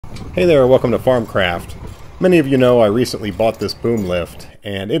Hey there, welcome to Farmcraft. Many of you know I recently bought this boom lift,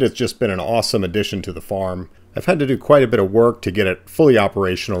 and it has just been an awesome addition to the farm. I've had to do quite a bit of work to get it fully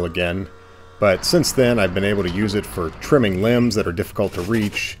operational again, but since then I've been able to use it for trimming limbs that are difficult to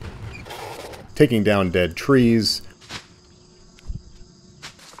reach, taking down dead trees,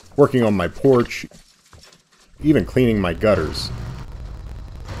 working on my porch, even cleaning my gutters.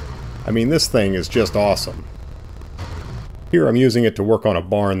 I mean, this thing is just awesome. Here I'm using it to work on a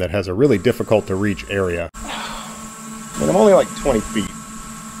barn that has a really difficult to reach area. And I'm only like 20 feet.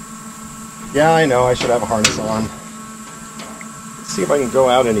 Yeah, I know, I should have a harness on. Let's see if I can go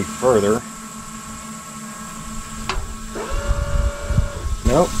out any further.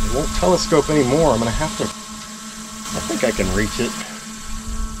 Nope, it won't telescope anymore. I'm gonna have to... I think I can reach it.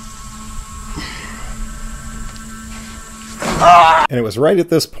 And it was right at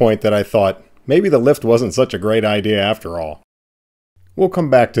this point that I thought, maybe the lift wasn't such a great idea after all. We'll come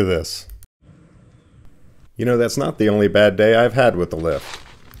back to this. You know, that's not the only bad day I've had with the lift.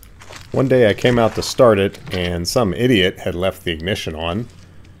 One day I came out to start it, and some idiot had left the ignition on.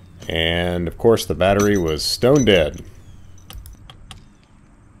 And, of course, the battery was stone dead.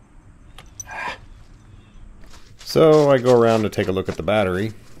 So I go around to take a look at the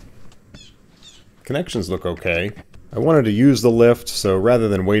battery. Connections look okay. I wanted to use the lift, so rather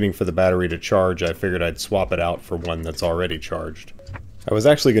than waiting for the battery to charge, I figured I'd swap it out for one that's already charged. I was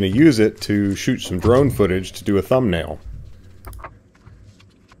actually going to use it to shoot some drone footage to do a thumbnail.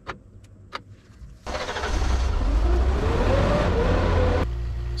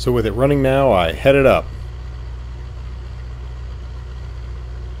 So with it running now, I headed up.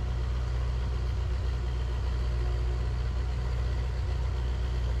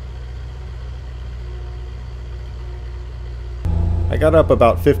 I got up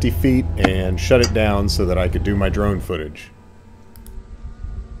about 50 feet and shut it down so that I could do my drone footage.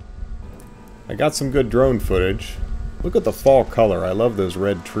 I got some good drone footage. Look at the fall color. I love those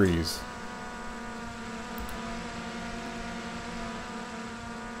red trees.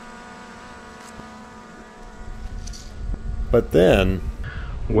 But then,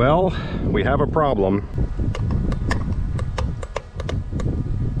 well, we have a problem.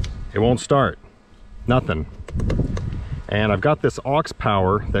 It won't start. Nothing. And I've got this aux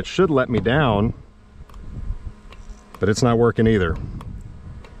power that should let me down, but it's not working either.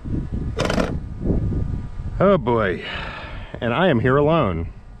 Oh boy. And I am here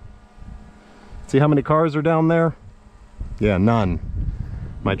alone. See how many cars are down there? Yeah, none.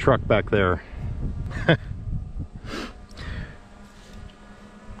 My truck back there.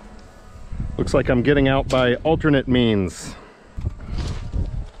 Looks like I'm getting out by alternate means.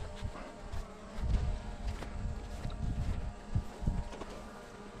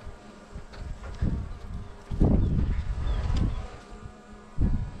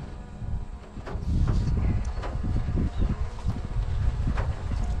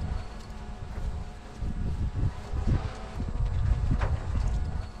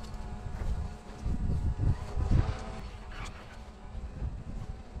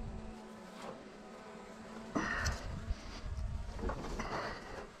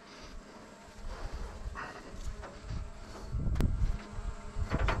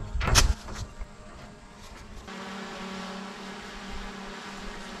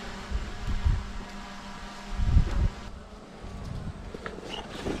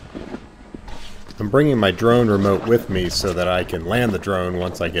 I'm bringing my drone remote with me so that I can land the drone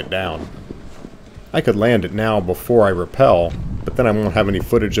once I get down. I could land it now before I rappel, but then I won't have any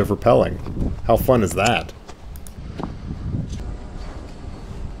footage of rappelling. How fun is that?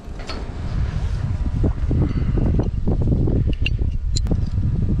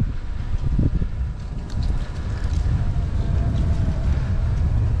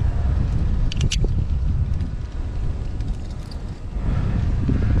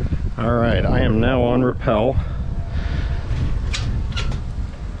 Alright, I am now on rappel.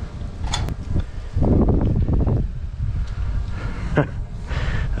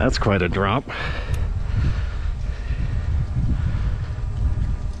 That's quite a drop.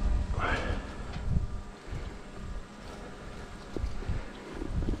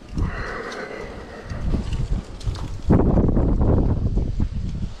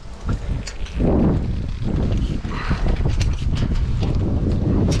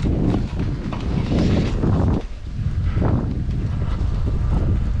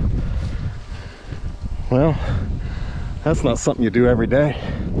 Well, that's not something you do every day.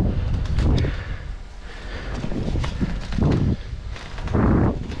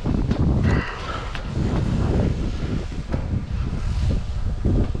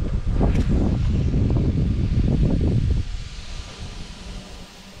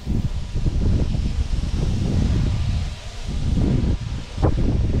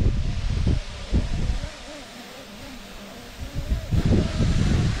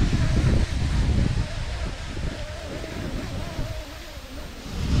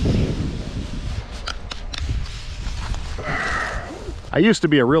 I used to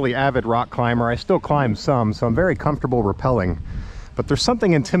be a really avid rock climber. I still climb some, so I'm very comfortable rappelling. But there's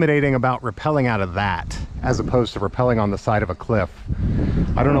something intimidating about rappelling out of that, as opposed to rappelling on the side of a cliff.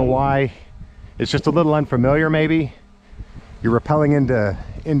 I don't know why. It's just a little unfamiliar, maybe. You're rappelling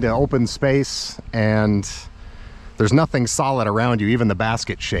into open space, and there's nothing solid around you. Even the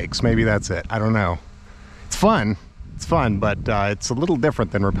basket shakes. Maybe that's it. I don't know. It's fun, but it's a little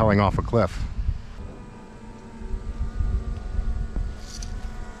different than rappelling off a cliff.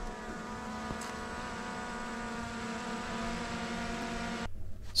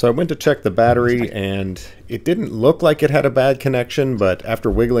 So I went to check the battery, and it didn't look like it had a bad connection, but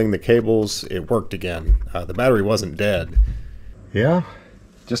after wiggling the cables, it worked again. The battery wasn't dead. Yeah,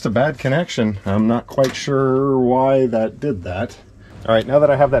 just a bad connection. I'm not quite sure why that did that. All right, now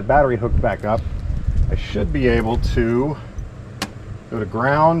that I have that battery hooked back up, I should be able to go to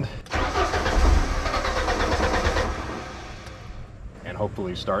ground and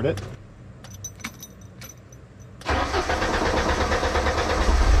hopefully start it.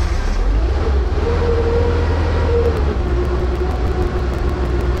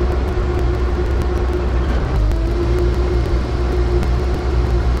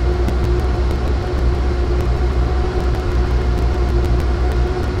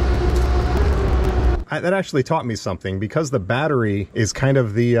 That actually taught me something, because the battery is kind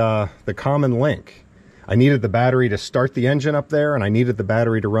of the common link. I needed the battery to start the engine up there, and I needed the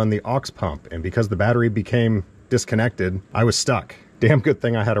battery to run the aux pump. And because the battery became disconnected, I was stuck. Damn good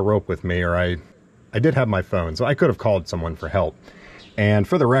thing I had a rope with me, or I did have my phone, so I could have called someone for help. And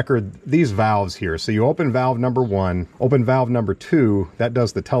for the record, these valves here, so you open valve number 1, open valve number 2, that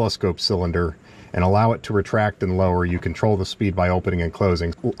does the telescope cylinder, and allow it to retract and lower. You control the speed by opening and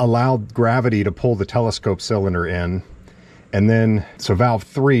closing. Allow gravity to pull the telescope cylinder in, and then, so valve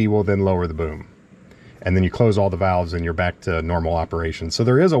 3 will then lower the boom. And then you close all the valves and you're back to normal operation. So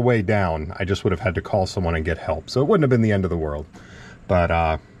there is a way down. I just would have had to call someone and get help. So it wouldn't have been the end of the world. But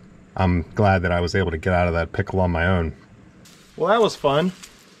I'm glad that I was able to get out of that pickle on my own. Well, that was fun.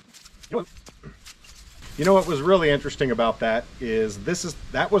 You know what was really interesting about that is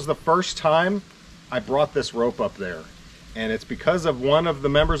that was the first time I brought this rope up there, and it's because of one of the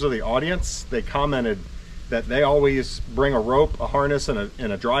members of the audience. They commented that they always bring a rope, a harness, and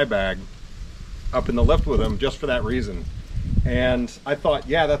a dry bag up in the lift with them just for that reason. And I thought,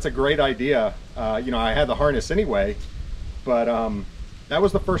 yeah, that's a great idea. You know, I had the harness anyway, but that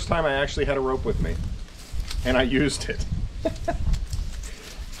was the first time I actually had a rope with me, and I used it.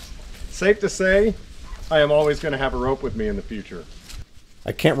 Safe to say, I am always going to have a rope with me in the future.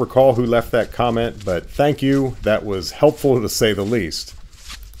 I can't recall who left that comment, but thank you. That was helpful to say the least.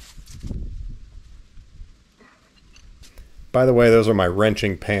 By the way, those are my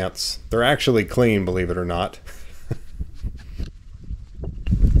wrenching pants. They're actually clean, believe it or not.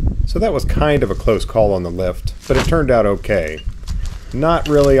 So that was kind of a close call on the lift, but it turned out okay. Not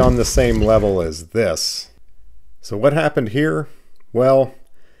really on the same level as this. So what happened here? Well,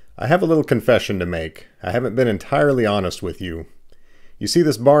 I have a little confession to make. I haven't been entirely honest with you. You see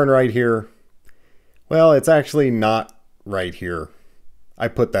this barn right here? Well, it's actually not right here. I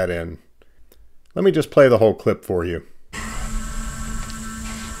put that in. Let me just play the whole clip for you.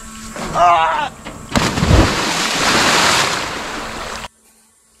 Ah!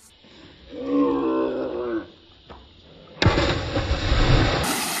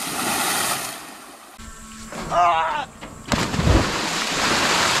 Ah!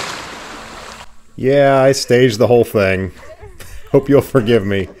 Yeah, I staged the whole thing. Hope you'll forgive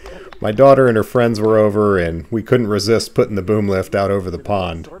me. My daughter and her friends were over, and we couldn't resist putting the boom lift out over the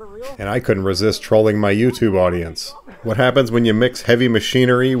pond. And I couldn't resist trolling my YouTube audience. What happens when you mix heavy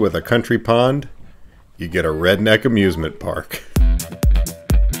machinery with a country pond? You get a redneck amusement park.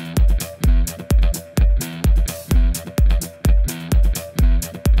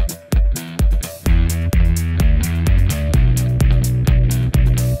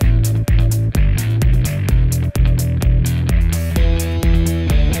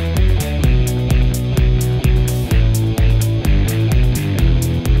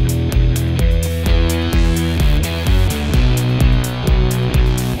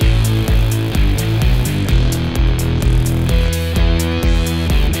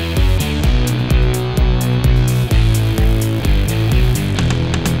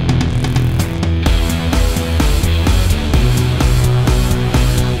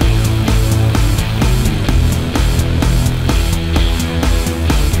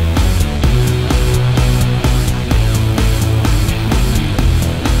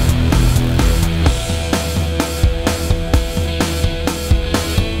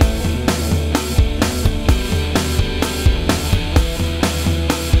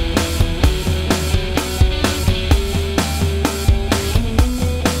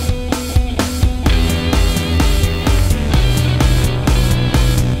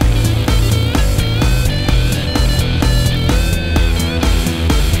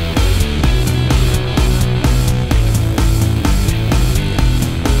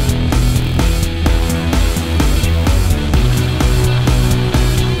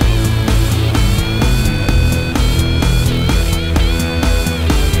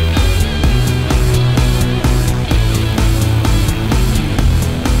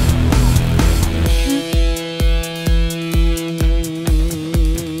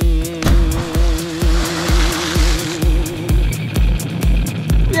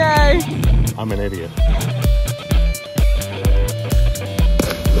 I'm an idiot.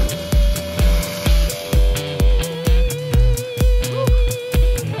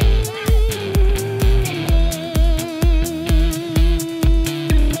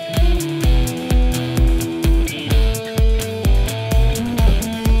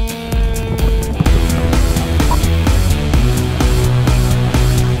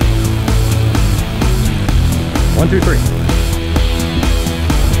 One, two, three.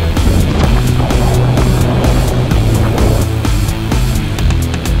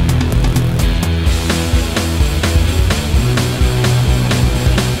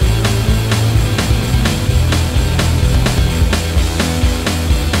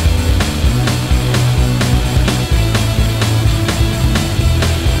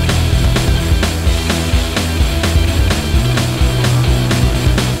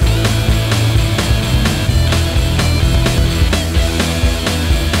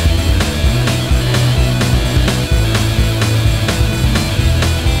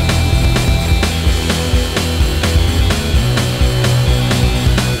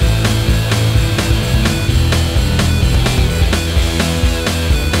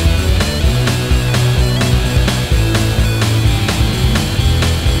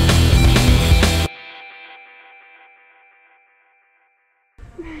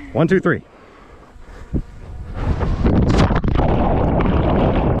 One, two, three.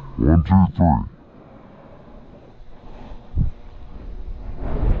 One, two, three.